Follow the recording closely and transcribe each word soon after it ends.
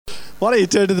Why don't you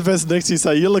turn to the person next to you and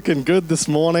say, you're looking good this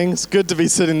morning. It's good to be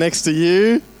sitting next to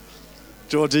you.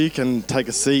 Georgie, you can take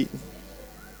a seat.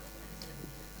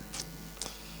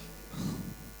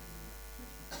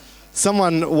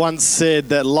 Someone once said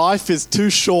that life is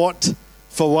too short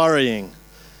for worrying.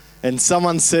 And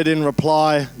someone said in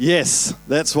reply, yes,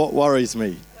 that's what worries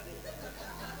me.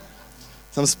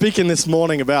 So I'm speaking this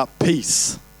morning about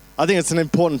peace. I think it's an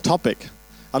important topic.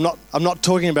 I'm not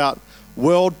talking about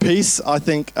world peace. I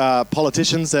think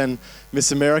politicians and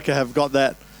Miss America have got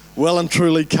that well and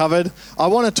truly covered. I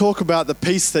want to talk about the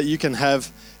peace that you can have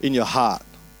in your heart.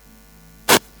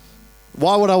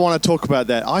 Why would I want to talk about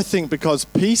that? I think because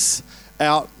peace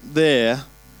out there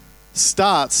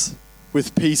starts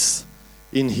with peace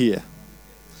in here.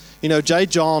 You know, J.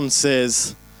 John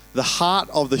says, the heart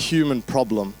of the human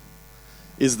problem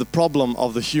is the problem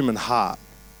of the human heart.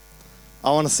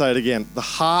 I want to say it again. The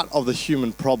heart of the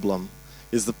human problem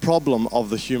is the problem of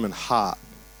the human heart.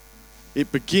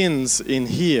 It begins in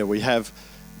here. We have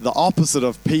the opposite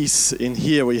of peace in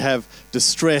here. We have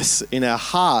distress in our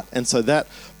heart. And so that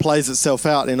plays itself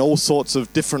out in all sorts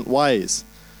of different ways.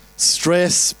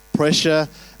 Stress, pressure,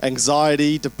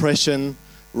 anxiety, depression,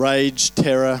 rage,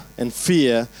 terror, and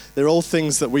fear. They're all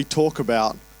things that we talk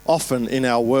about often in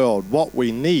our world. What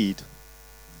we need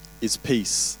is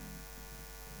peace.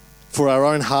 For our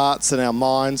own hearts and our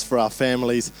minds, for our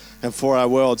families, and for our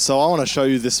world. So I want to show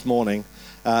you this morning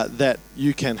that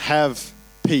you can have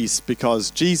peace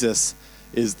because Jesus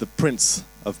is the Prince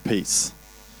of Peace.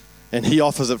 And he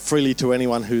offers it freely to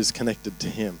anyone who is connected to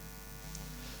him.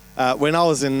 When I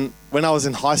was in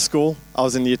high school, I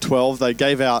was in year 12, they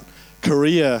gave out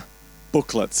career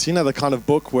booklets. You know, the kind of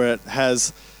book where it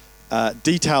has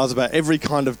details about every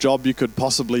kind of job you could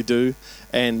possibly do,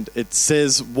 and it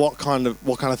says what kind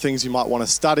of things you might want to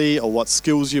study, or what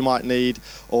skills you might need,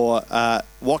 or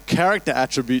what character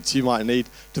attributes you might need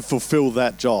to fulfill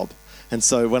that job. And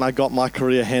so when I got my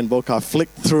career handbook, I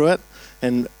flicked through it,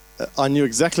 and I knew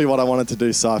exactly what I wanted to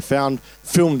do. So I found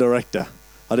film director.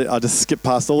 I just skipped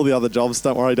past all the other jobs.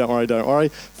 Don't worry.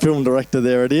 Film director,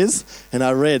 there it is. And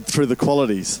I read through the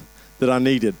qualities that I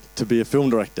needed to be a film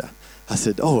director. I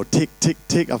said, oh, tick, tick,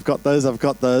 tick, I've got those.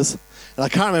 And I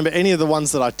can't remember any of the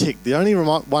ones that I ticked. The only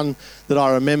one that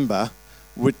I remember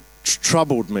which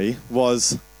troubled me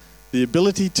was the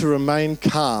ability to remain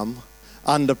calm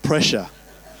under pressure.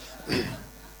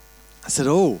 I said,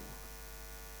 oh,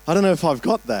 I don't know if I've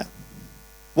got that.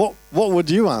 What would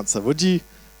you answer? Would you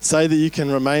say that you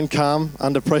can remain calm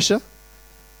under pressure?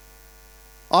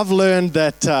 I've learned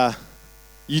that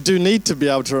you do need to be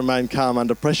able to remain calm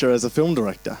under pressure as a film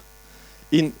director.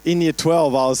 In year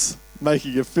 12, I was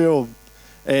making a film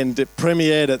and it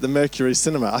premiered at the Mercury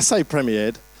Cinema. I say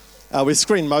premiered. We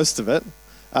screened most of it,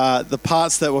 the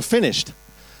parts that were finished,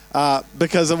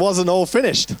 because it wasn't all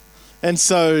finished. And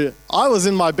so I was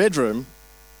in my bedroom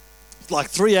like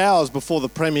 3 hours before the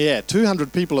premiere.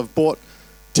 200 people have bought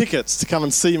tickets to come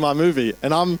and see my movie.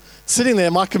 And I'm sitting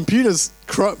there, my computer's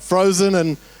frozen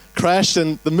and crashed,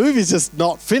 and the movie's just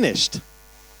not finished.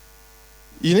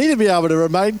 You need to be able to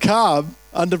remain calm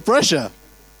under pressure.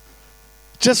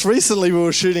 Just recently, we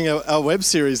were shooting a web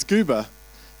series, Goober,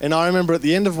 and I remember at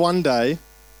the end of one day,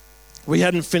 we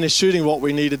hadn't finished shooting what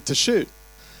we needed to shoot.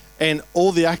 And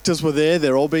all the actors were there,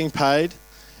 they're all being paid.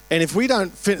 And if we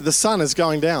don't, the sun is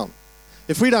going down.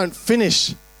 If we don't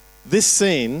finish this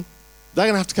scene, they're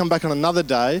going to have to come back on another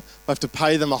day. We have to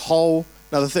pay them a whole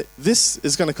another thing. This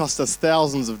is going to cost us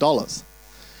thousands of dollars.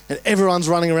 And everyone's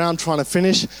running around trying to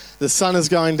finish. The sun is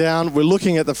going down. We're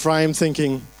looking at the frame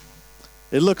thinking,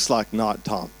 it looks like night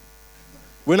time.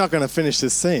 We're not going to finish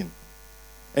this scene.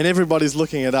 And everybody's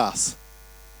looking at us.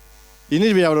 You need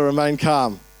to be able to remain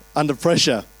calm under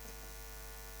pressure.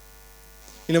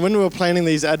 You know, when we were planning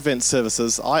these Advent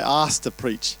services, I asked to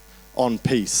preach on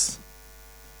peace.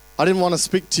 I didn't want to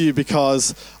speak to you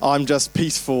because I'm just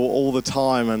peaceful all the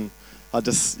time and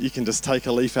you can just take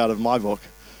a leaf out of my book.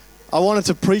 I wanted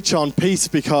to preach on peace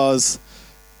because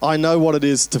I know what it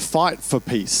is to fight for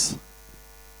peace.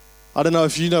 I don't know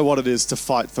if you know what it is to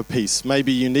fight for peace.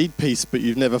 Maybe you need peace, but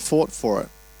you've never fought for it.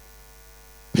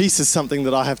 Peace is something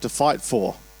that I have to fight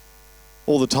for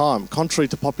all the time. Contrary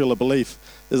to popular belief,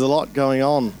 there's a lot going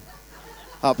on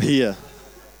up here.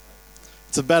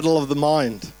 It's a battle of the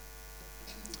mind.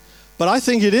 But I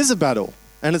think it is a battle,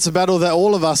 and it's a battle that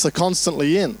all of us are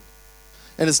constantly in.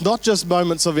 And it's not just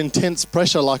moments of intense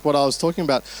pressure like what I was talking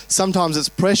about. Sometimes it's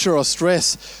pressure or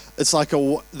stress. It's like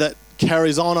that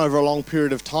carries on over a long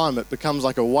period of time. It becomes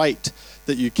like a weight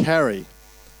that you carry.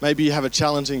 Maybe you have a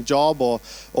challenging job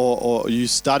or you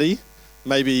study.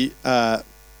 Maybe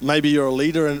you're a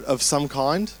leader of some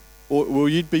kind, will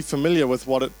you be familiar with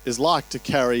what it is like to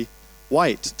carry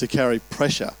weight, to carry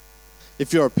pressure?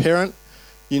 If you're a parent,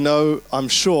 you know, I'm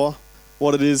sure,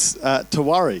 what it is to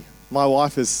worry. My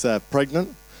wife is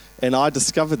pregnant, and I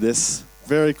discovered this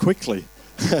very quickly.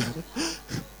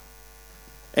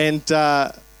 And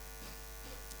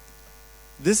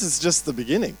this is just the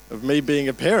beginning of me being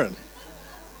a parent.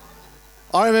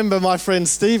 I remember my friend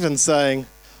Stephen saying,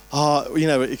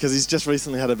 because he's just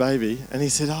recently had a baby, and he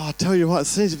said, I tell you what, as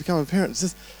soon as you become a parent, it's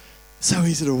just so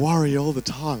easy to worry all the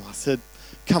time. I said,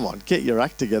 come on, get your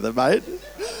act together, mate.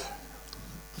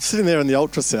 I'm sitting there in the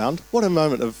ultrasound. What a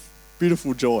moment of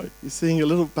beautiful joy. You're seeing a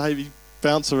little baby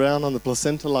bounce around on the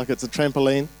placenta like it's a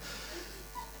trampoline.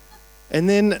 And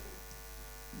then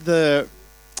the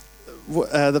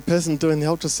person doing the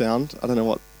ultrasound, I don't know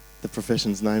what the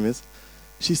profession's name is,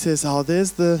 she says,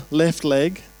 there's the left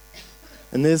leg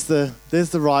and there's the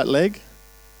right leg.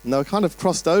 And they were kind of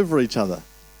crossed over each other.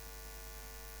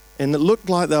 And it looked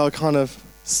like they were kind of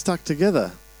stuck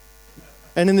together.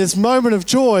 And in this moment of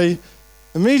joy,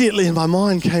 immediately in my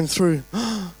mind came through,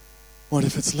 what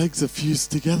if its legs are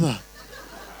fused together?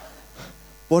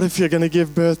 What if you're going to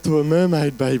give birth to a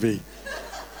mermaid baby?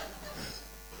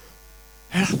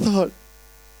 And I thought,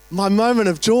 my moment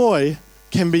of joy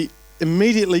can be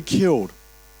immediately killed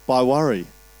by worry.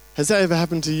 Has that ever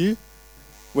happened to you?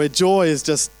 Where joy is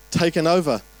just taken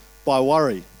over by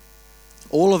worry.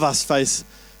 All of us face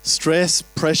stress,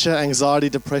 pressure, anxiety,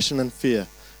 depression, and fear.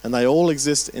 And they all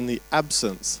exist in the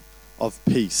absence of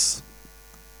peace.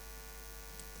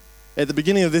 At the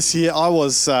beginning of this year, I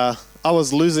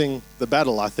was losing the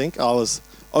battle, I think. I was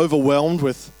overwhelmed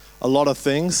with a lot of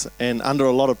things and under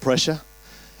a lot of pressure.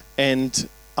 And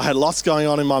I had lots going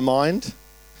on in my mind.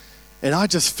 And I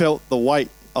just felt the weight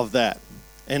of that.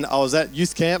 And I was at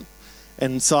youth camp.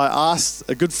 And so I asked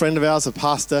a good friend of ours, a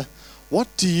pastor, what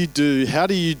do you do? How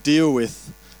do you deal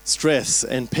with stress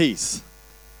and peace?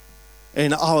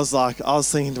 And I was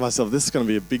thinking to myself, this is going to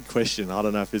be a big question. I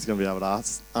don't know if he's going to be able to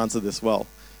answer this well.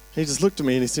 He just looked at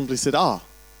me and he simply said,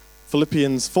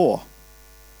 Philippians 4.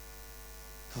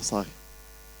 I was like,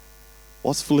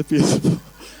 what's Philippians 4? And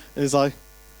he's like,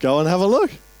 go and have a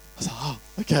look. I was like,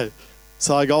 okay.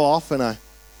 So I go off and I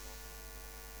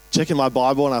check in my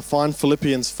Bible and I find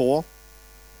Philippians 4.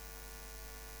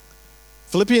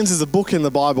 Philippians is a book in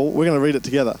the Bible. We're going to read it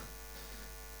together.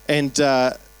 And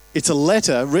it's a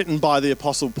letter written by the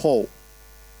Apostle Paul.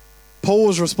 Paul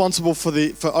was responsible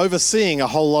for overseeing a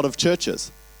whole lot of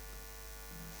churches.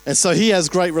 And so he has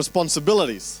great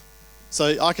responsibilities.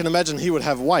 So I can imagine he would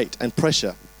have weight and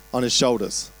pressure on his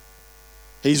shoulders.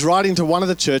 He's writing to one of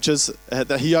the churches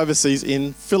that he oversees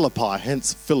in Philippi,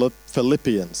 hence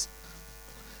Philippians.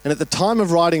 And at the time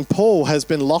of writing, Paul has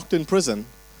been locked in prison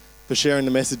for sharing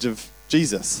the message of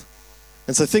Jesus.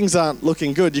 And so things aren't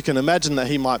looking good. You can imagine that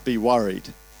he might be worried.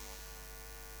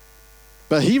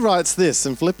 But he writes this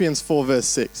in Philippians 4 verse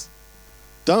 6.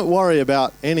 Don't worry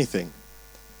about anything.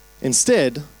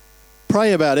 Instead,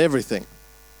 pray about everything.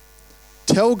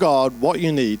 Tell God what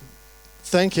you need.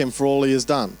 Thank Him for all He has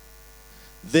done.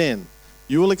 Then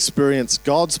you will experience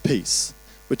God's peace,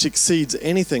 which exceeds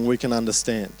anything we can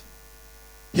understand.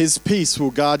 His peace will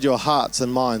guard your hearts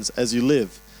and minds as you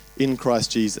live in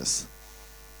Christ Jesus.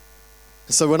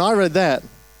 So when I read that,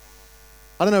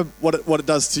 I don't know what it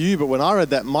does to you, but when I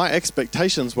read that, my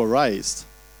expectations were raised.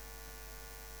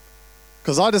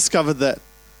 Because I discovered that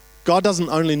God doesn't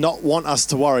only not want us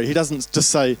to worry. He doesn't just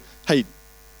say, hey,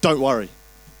 don't worry.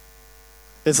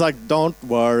 It's like, don't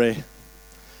worry.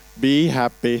 Be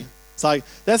happy. It's like,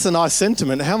 that's a nice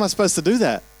sentiment. How am I supposed to do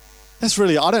that?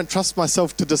 I don't trust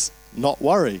myself to just not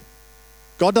worry.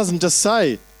 God doesn't just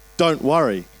say, don't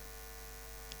worry.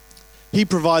 He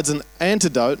provides an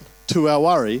antidote to our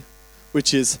worry,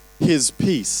 which is His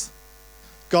peace.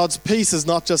 God's peace is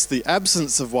not just the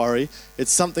absence of worry,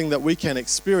 it's something that we can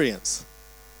experience.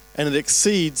 And it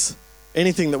exceeds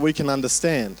anything that we can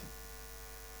understand.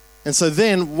 And so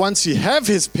then, once you have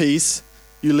His peace,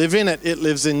 you live in it, it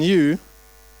lives in you,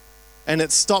 and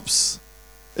it stops.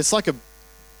 It's like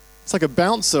a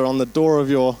bouncer on the door of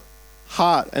your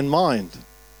heart and mind.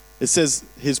 It says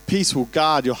His peace will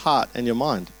guard your heart and your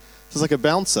mind. So it's like a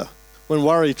bouncer. When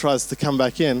worry tries to come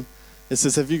back in, it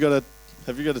says, have you got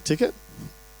a ticket?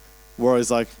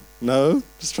 Worry's like, no,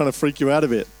 just trying to freak you out a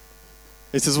bit.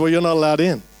 He says, well, you're not allowed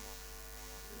in.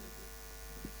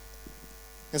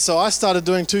 And so I started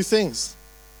doing two things.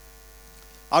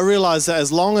 I realized that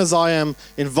as long as I am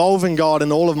involving God in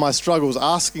all of my struggles,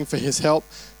 asking for His help,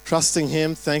 trusting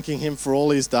Him, thanking Him for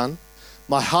all He's done,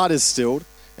 my heart is stilled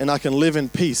and I can live in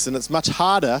peace. And it's much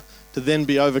harder to then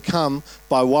be overcome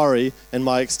by worry and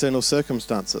my external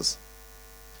circumstances.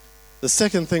 The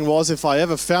second thing was, if I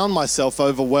ever found myself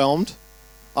overwhelmed,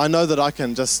 I know that I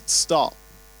can just stop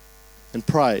and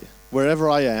pray wherever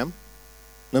I am,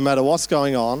 no matter what's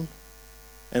going on,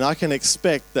 and I can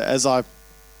expect that as I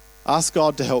ask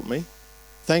God to help me,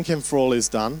 thank Him for all He's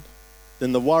done,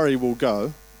 then the worry will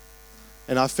go.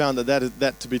 And I found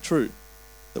that to be true.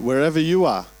 That wherever you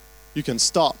are, you can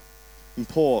stop and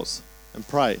pause and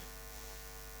pray.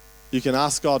 You can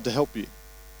ask God to help you.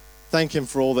 Thank Him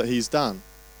for all that He's done.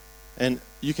 And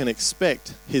you can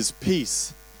expect His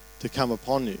peace to come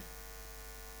upon you.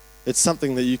 It's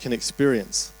something that you can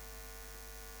experience.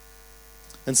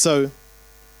 And so,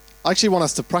 I actually want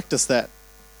us to practice that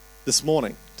this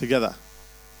morning together.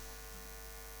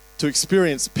 To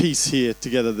experience peace here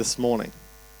together this morning.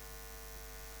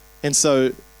 And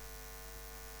so,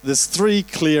 there's 3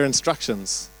 clear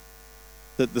instructions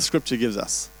that the scripture gives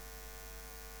us.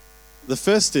 The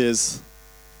first is,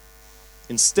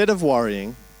 instead of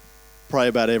worrying, pray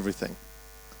about everything.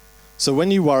 So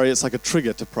when you worry, it's like a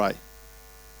trigger to pray.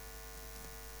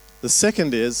 The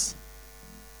second is,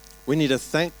 we need to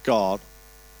thank God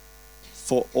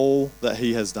for all that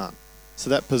He has done. So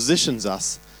that positions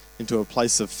us into a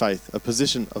place of faith, a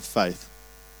position of faith.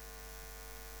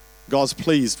 God's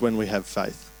pleased when we have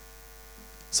faith.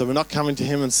 So we're not coming to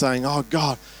Him and saying, oh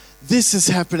God, this is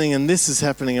happening and this is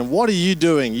happening and what are you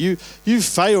doing? You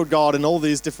failed, God, in all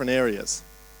these different areas.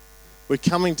 We're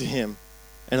coming to Him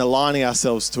and aligning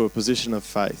ourselves to a position of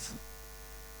faith.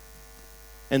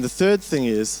 And the third thing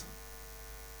is,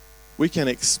 we can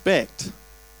expect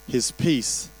His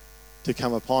peace to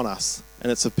come upon us.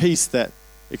 And it's a peace that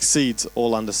exceeds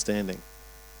all understanding.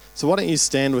 So why don't you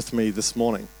stand with me this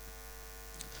morning?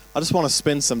 I just want to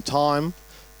spend some time,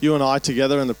 you and I,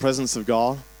 together in the presence of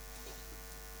God.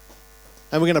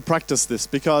 And we're going to practice this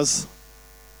because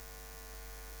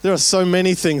there are so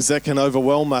many things that can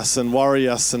overwhelm us and worry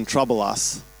us and trouble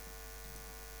us.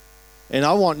 And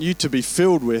I want you to be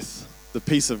filled with the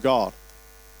peace of God.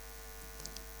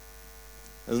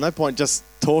 There's no point just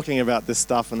talking about this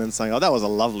stuff and then saying, oh, that was a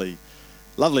lovely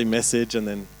message, and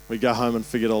then we go home and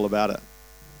forget all about it.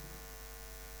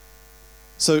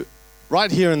 So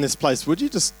right here in this place, would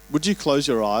you close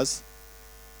your eyes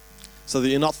so that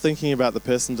you're not thinking about the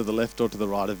person to the left or to the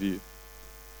right of you?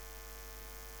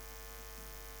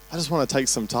 I just want to take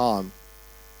some time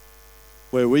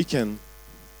where we can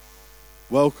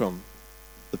welcome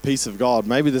the peace of God.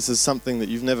 Maybe this is something that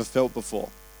you've never felt before.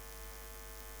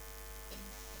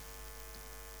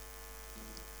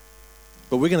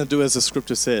 But we're going to do as the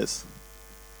scripture says.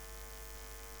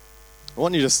 I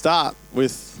want you to start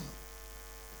with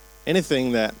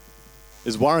anything that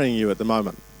is worrying you at the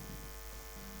moment.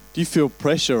 Do you feel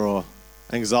pressure or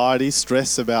anxiety,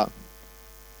 stress about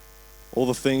all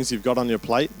the things you've got on your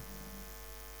plate?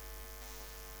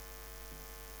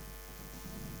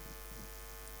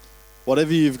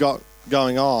 Whatever you've got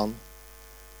going on,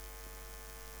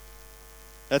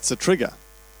 that's a trigger.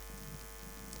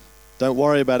 Don't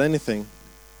worry about anything.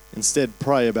 Instead,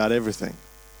 pray about everything.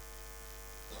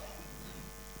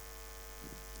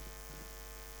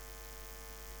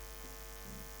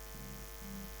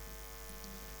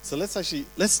 So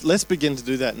let's begin to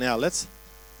do that now.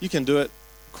 You can do it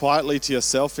quietly to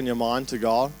yourself in your mind to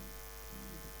God,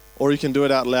 or you can do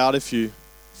it out loud if you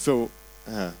feel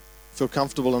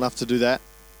comfortable enough to do that.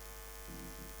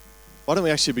 Why don't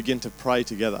we actually begin to pray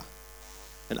together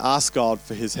and ask God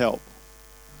for His help?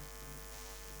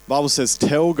 The Bible says,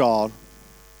 tell God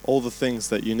all the things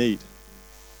that you need.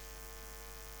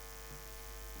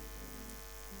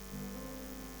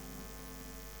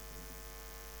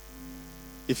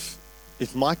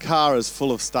 If my car is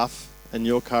full of stuff and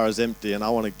your car is empty and I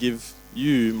want to give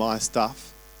you my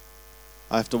stuff,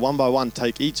 I have to one by one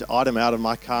take each item out of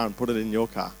my car and put it in your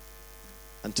car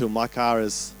until my car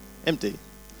is empty.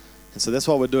 And so that's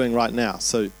what we're doing right now.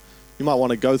 So you might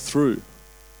want to go through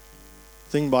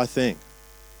thing by thing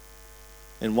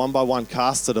and one by one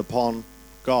cast it upon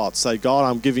God. Say, God,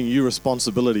 I'm giving you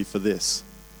responsibility for this.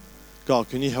 God,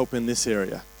 can you help in this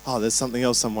area? Oh, there's something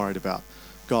else I'm worried about.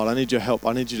 God, I need your help.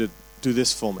 I need you to do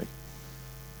this for me.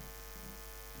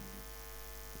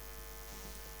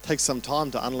 Take some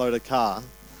time to unload a car.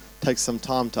 Take some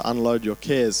time to unload your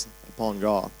cares upon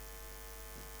God.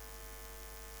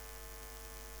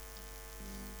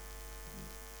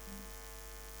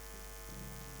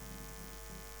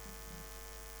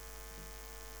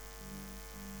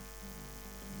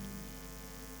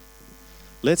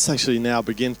 Let's actually now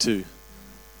begin to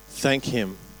thank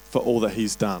Him for all that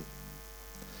He's done.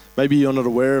 Maybe you're not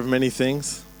aware of many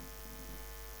things.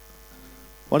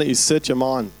 Why don't you search your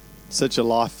mind, search your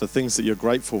life for things that you're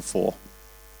grateful for?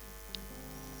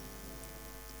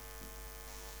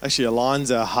 actually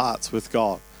aligns our hearts with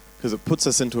God, because it puts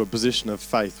us into a position of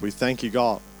faith. We thank you,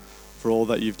 God, for all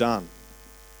that you've done.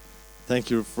 Thank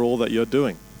you for all that you're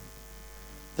doing.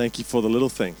 Thank you for the little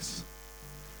things,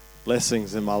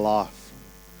 blessings in my life.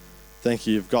 Thank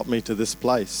you, you've got me to this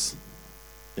place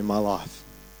in my life.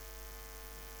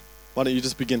 Why don't you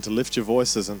just begin to lift your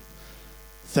voices and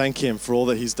thank him for all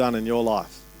that he's done in your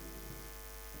life.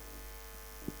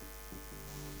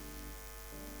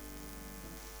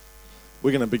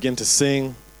 We're going to begin to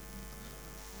sing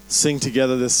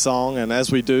together this song, and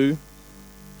as we do,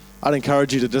 I'd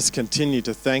encourage you to just continue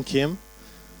to thank him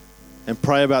and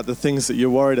pray about the things that you're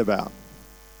worried about.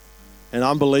 And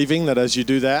I'm believing that as you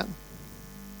do that,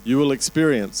 you will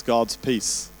experience God's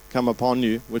peace come upon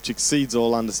you, which exceeds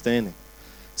all understanding.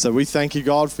 So we thank you,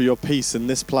 God, for your peace in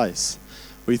this place.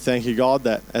 We thank you, God,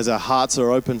 that as our hearts are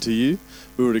open to you,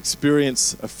 we would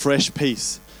experience a fresh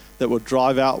peace that would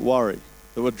drive out worry,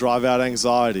 that would drive out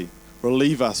anxiety,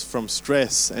 relieve us from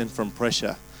stress and from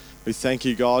pressure. We thank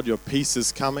you, God, your peace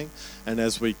is coming. And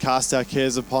as we cast our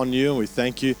cares upon you, and we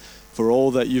thank you for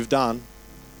all that you've done,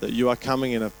 that you are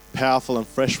coming in a powerful and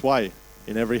fresh way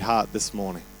in every heart this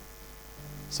morning.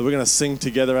 So we're going to sing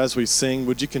together. As we sing,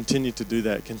 would you continue to do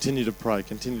that? Continue to pray.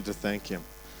 Continue to thank him.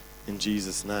 In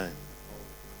Jesus' name.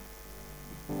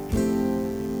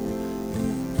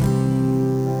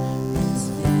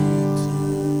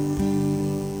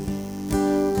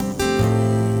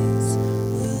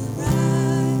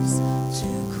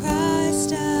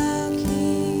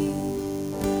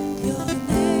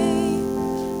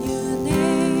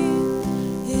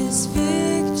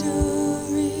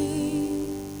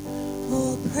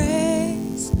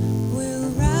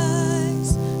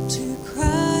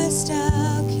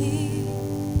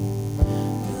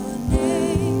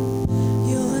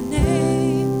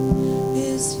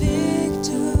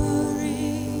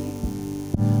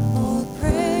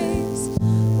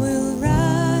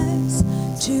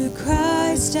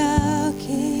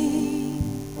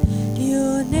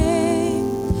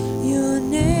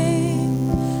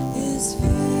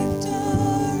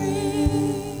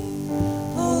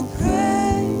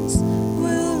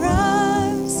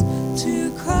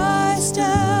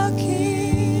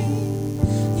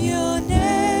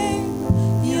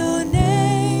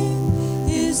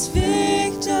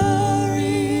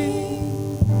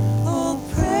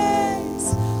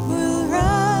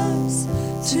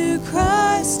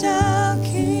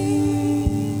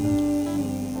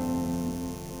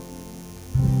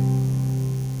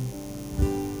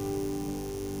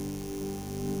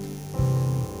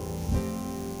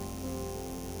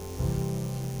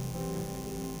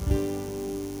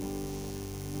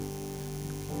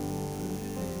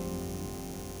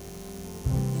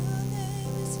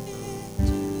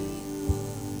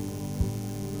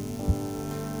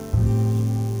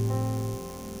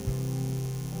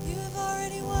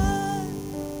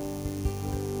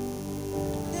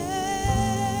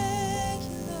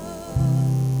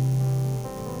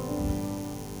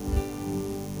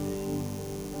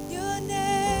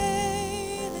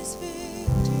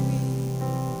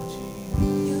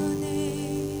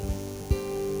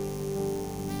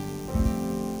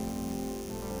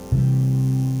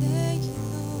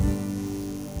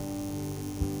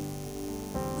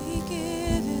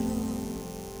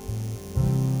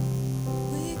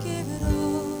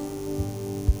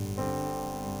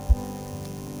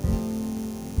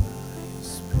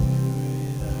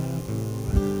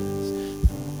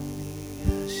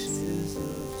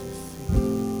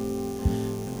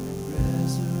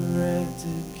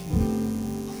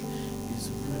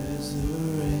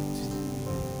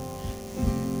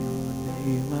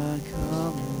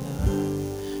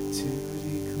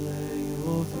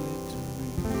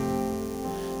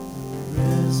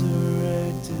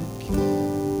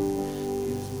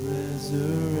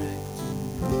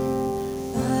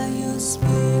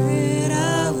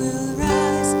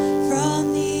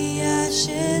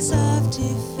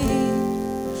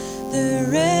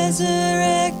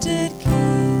 Resurrected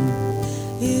King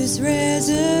is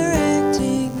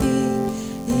resurrecting me.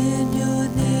 In your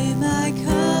name I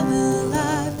come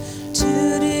alive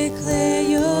to declare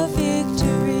your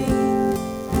victory.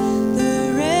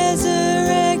 The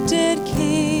resurrected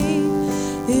King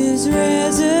is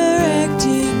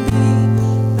resurrecting me.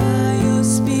 By your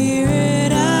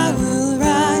Spirit I will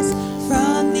rise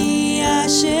from the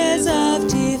ashes of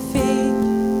defeat.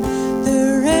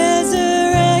 The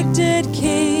resurrected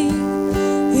King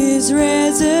is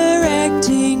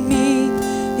resurrecting me.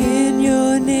 In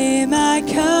your name I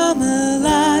come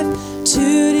alive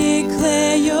to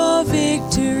declare your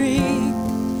victory.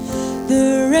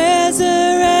 The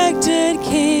resurrected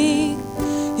King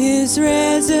is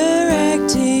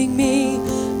resurrecting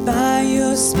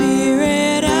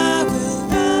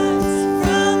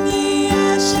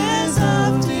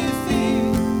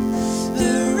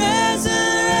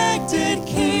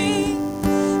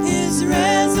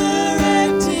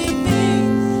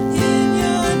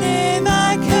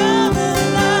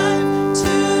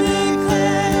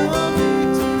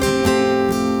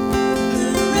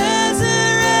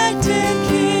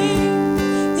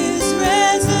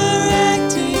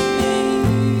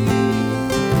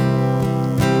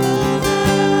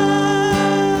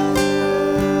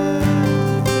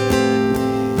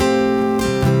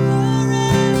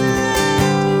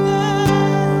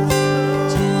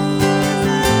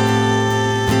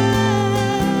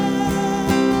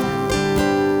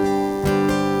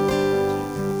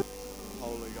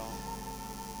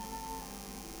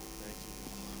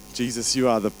Jesus, you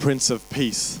are the Prince of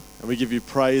Peace, and we give you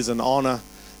praise and honor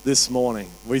this morning.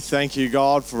 We thank you,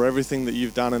 God, for everything that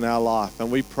you've done in our life,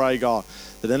 and we pray, God,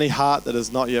 that any heart that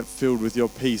is not yet filled with your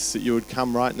peace, that you would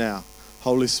come right now.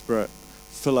 Holy Spirit,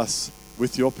 fill us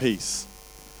with your peace.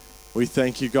 We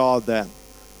thank you, God, that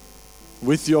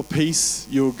with your peace,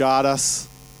 you will guard us,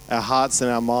 our hearts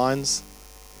and our minds.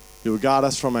 You will guard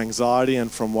us from anxiety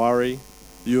and from worry.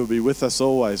 You will be with us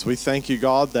always. We thank you,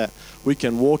 God, that we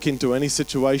can walk into any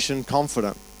situation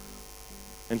confident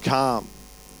and calm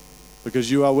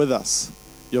because you are with us.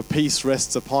 Your peace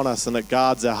rests upon us and it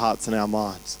guards our hearts and our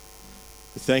minds.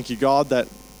 We thank you, God, that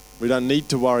we don't need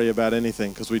to worry about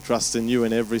anything because we trust in you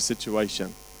in every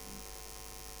situation.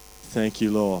 Thank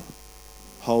you, Lord.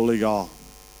 Holy God.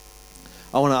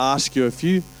 I want to ask you,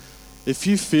 if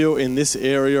you feel in this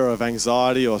area of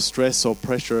anxiety or stress or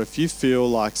pressure, if you feel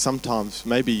like sometimes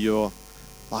maybe you're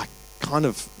like kind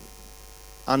of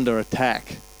under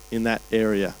attack in that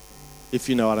area, if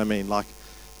you know what I mean, like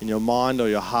in your mind or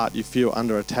your heart you feel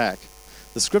under attack,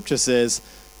 the scripture says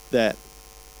that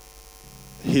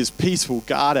his peace will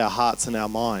guard our hearts and our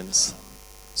minds.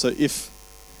 So if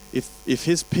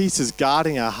his peace is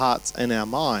guarding our hearts and our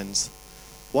minds,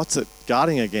 what's it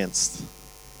guarding against?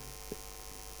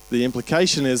 The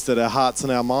implication is that our hearts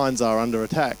and our minds are under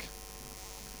attack.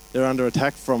 They're under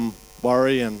attack from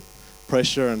worry and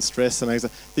pressure and stress and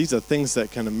anxiety. These are things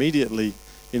that can immediately,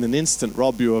 in an instant,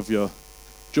 rob you of your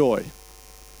joy.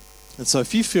 And so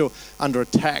if you feel under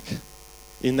attack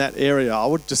in that area, I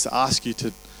would just ask you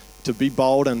to be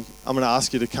bold, and I'm going to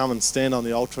ask you to come and stand on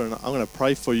the altar, and I'm going to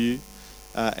pray for you,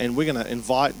 and we're going to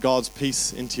invite God's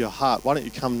peace into your heart. Why don't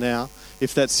you come now?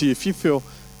 If that's you, if you feel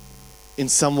in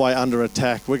some way under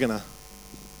attack, we're going to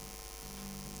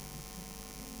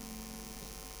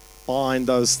bind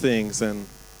those things and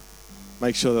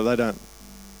make sure that they don't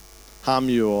harm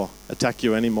you or attack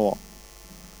you anymore.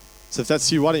 So if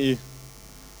that's you, why don't you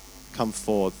come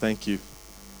forward? Thank you.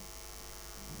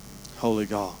 Holy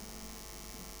God.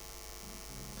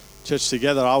 Church,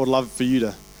 together, I would love for you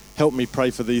to help me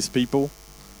pray for these people.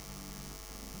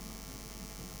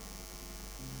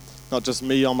 Not just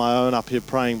me on my own up here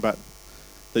praying, but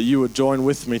that you would join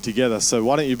with me together. So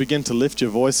why don't you begin to lift your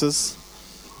voices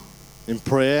in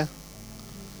prayer,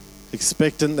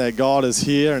 expectant that God is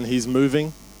here and he's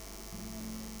moving.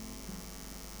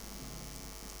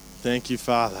 Thank you,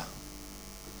 Father.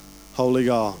 Holy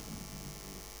God.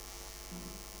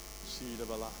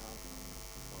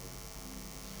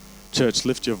 Church,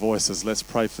 lift your voices. Let's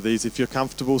pray for these. If you're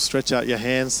comfortable, stretch out your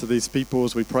hands to these people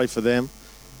as we pray for them.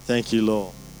 Thank you,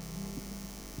 Lord.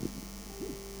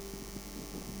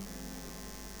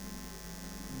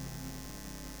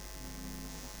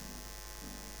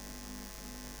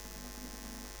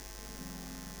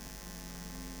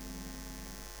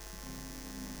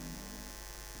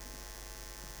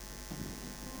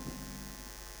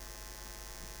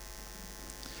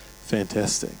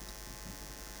 Fantastic.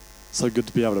 So good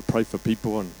to be able to pray for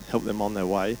people and help them on their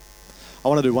way. I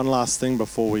want to do one last thing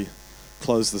before we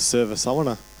close the service.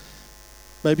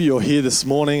 Maybe you're here this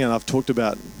morning and I've talked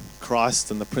about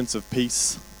Christ and the Prince of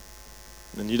Peace,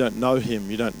 and you don't know him,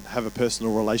 you don't have a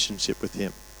personal relationship with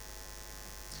him.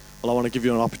 Well, I want to give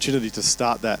you an opportunity to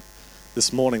start that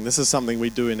this morning. This is something we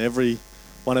do in every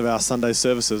one of our Sunday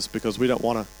services because we don't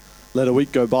want to let a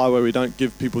week go by where we don't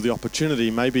give people the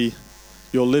opportunity. Maybe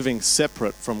you're living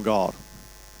separate from God.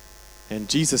 And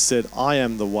Jesus said, I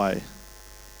am the way,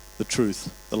 the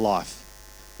truth, the life.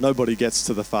 Nobody gets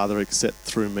to the Father except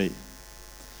through me.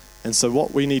 And so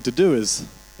what we need to do is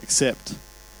accept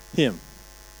him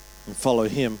and follow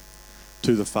him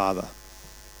to the Father.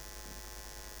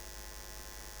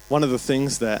 One of the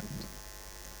things that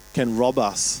can rob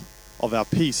us of our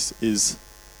peace is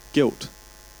guilt.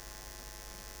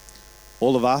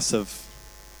 All of us have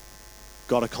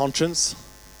got a conscience,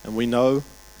 and we know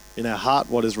in our heart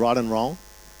what is right and wrong,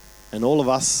 and all of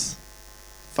us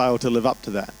fail to live up to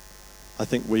that. I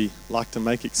think we like to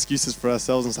make excuses for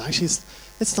ourselves and say, actually,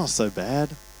 it's not so bad.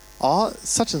 Oh,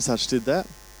 such and such did that.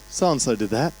 So and so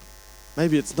did that.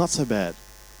 Maybe it's not so bad.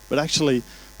 But actually,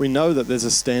 we know that there's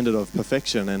a standard of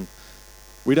perfection, and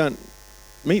we don't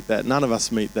meet that. None of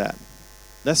us meet that.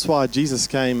 That's why Jesus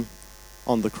came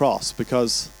on the cross,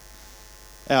 because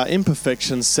our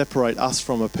imperfections separate us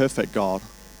from a perfect God.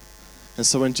 And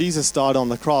so when Jesus died on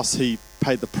the cross, he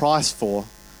paid the price for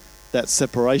that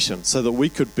separation so that we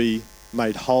could be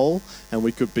made whole and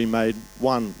we could be made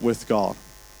one with God.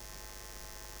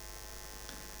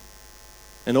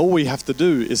 And all we have to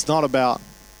do is not about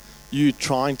you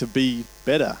trying to be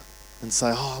better and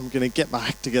say, oh, I'm going to get my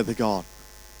act together, God.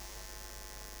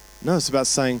 No, it's about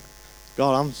saying,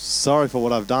 God, I'm sorry for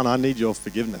what I've done. I need your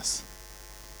forgiveness.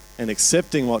 And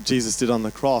accepting what Jesus did on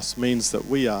the cross means that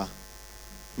we are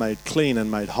made clean and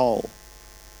made whole.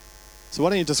 So why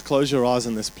don't you just close your eyes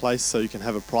in this place so you can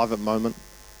have a private moment.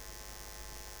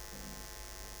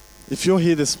 If you're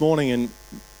here this morning and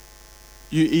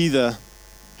you either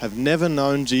have never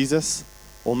known Jesus,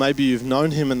 or maybe you've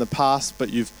known him in the past but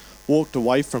you've walked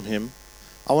away from him,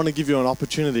 I want to give you an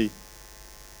opportunity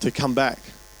to come back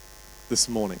this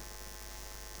morning,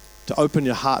 to open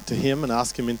your heart to him and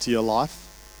ask him into your life.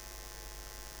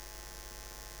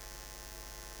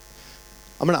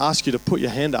 I'm going to ask you to put your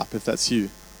hand up if that's you,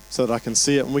 so that I can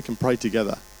see it and we can pray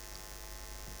together.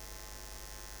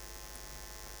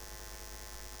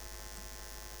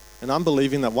 And I'm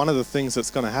believing that one of the things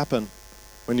that's going to happen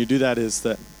when you do that is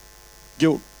that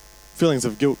feelings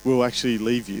of guilt will actually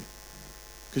leave you.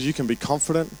 Because you can be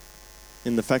confident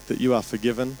in the fact that you are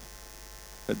forgiven,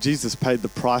 that Jesus paid the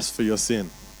price for your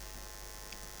sin.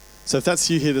 So if that's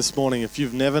you here this morning, if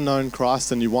you've never known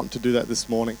Christ and you want to do that this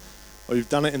morning, or you've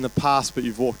done it in the past but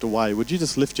you've walked away, would you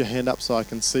just lift your hand up so I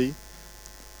can see?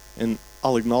 And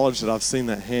I'll acknowledge that I've seen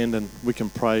that hand and we can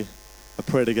pray a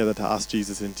prayer together to ask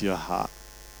Jesus into your heart.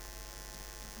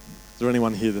 Is there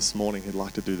anyone here this morning who'd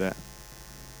like to do that?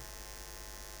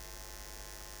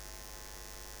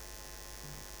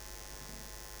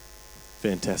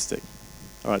 Fantastic.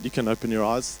 All right, you can open your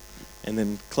eyes and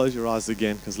then close your eyes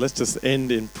again, because let's just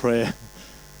end in prayer.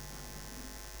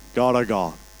 God, oh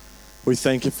God, we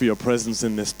thank you for your presence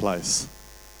in this place.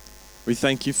 We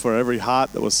thank you for every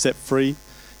heart that was set free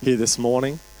here this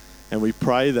morning, and we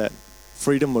pray that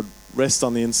freedom would rest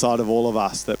on the inside of all of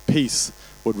us, that peace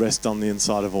would rest on the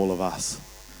inside of all of us,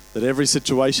 that every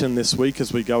situation this week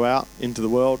as we go out into the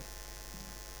world,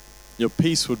 your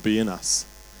peace would be in us.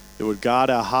 It would guard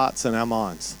our hearts and our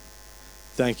minds.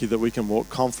 Thank you that we can walk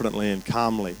confidently and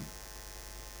calmly,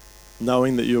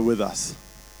 knowing that you're with us.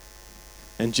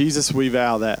 And Jesus, we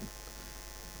vow that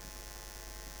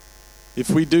if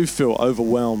we do feel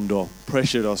overwhelmed or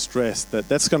pressured or stressed,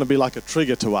 that's going to be like a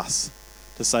trigger to us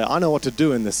to say, I know what to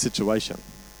do in this situation.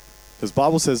 Because the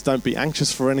Bible says, don't be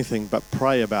anxious for anything, but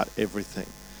pray about everything.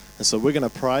 And so we're going to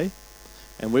pray,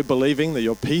 and we're believing that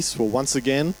your peace will once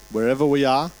again, wherever we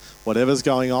are, whatever's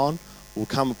going on, will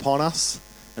come upon us,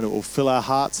 and it will fill our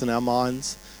hearts and our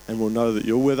minds, and we'll know that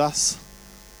you're with us.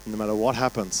 And no matter what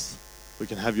happens, we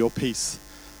can have your peace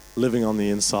living on the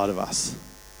inside of us.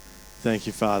 Thank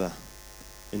you, Father.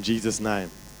 In Jesus' name,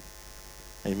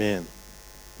 amen.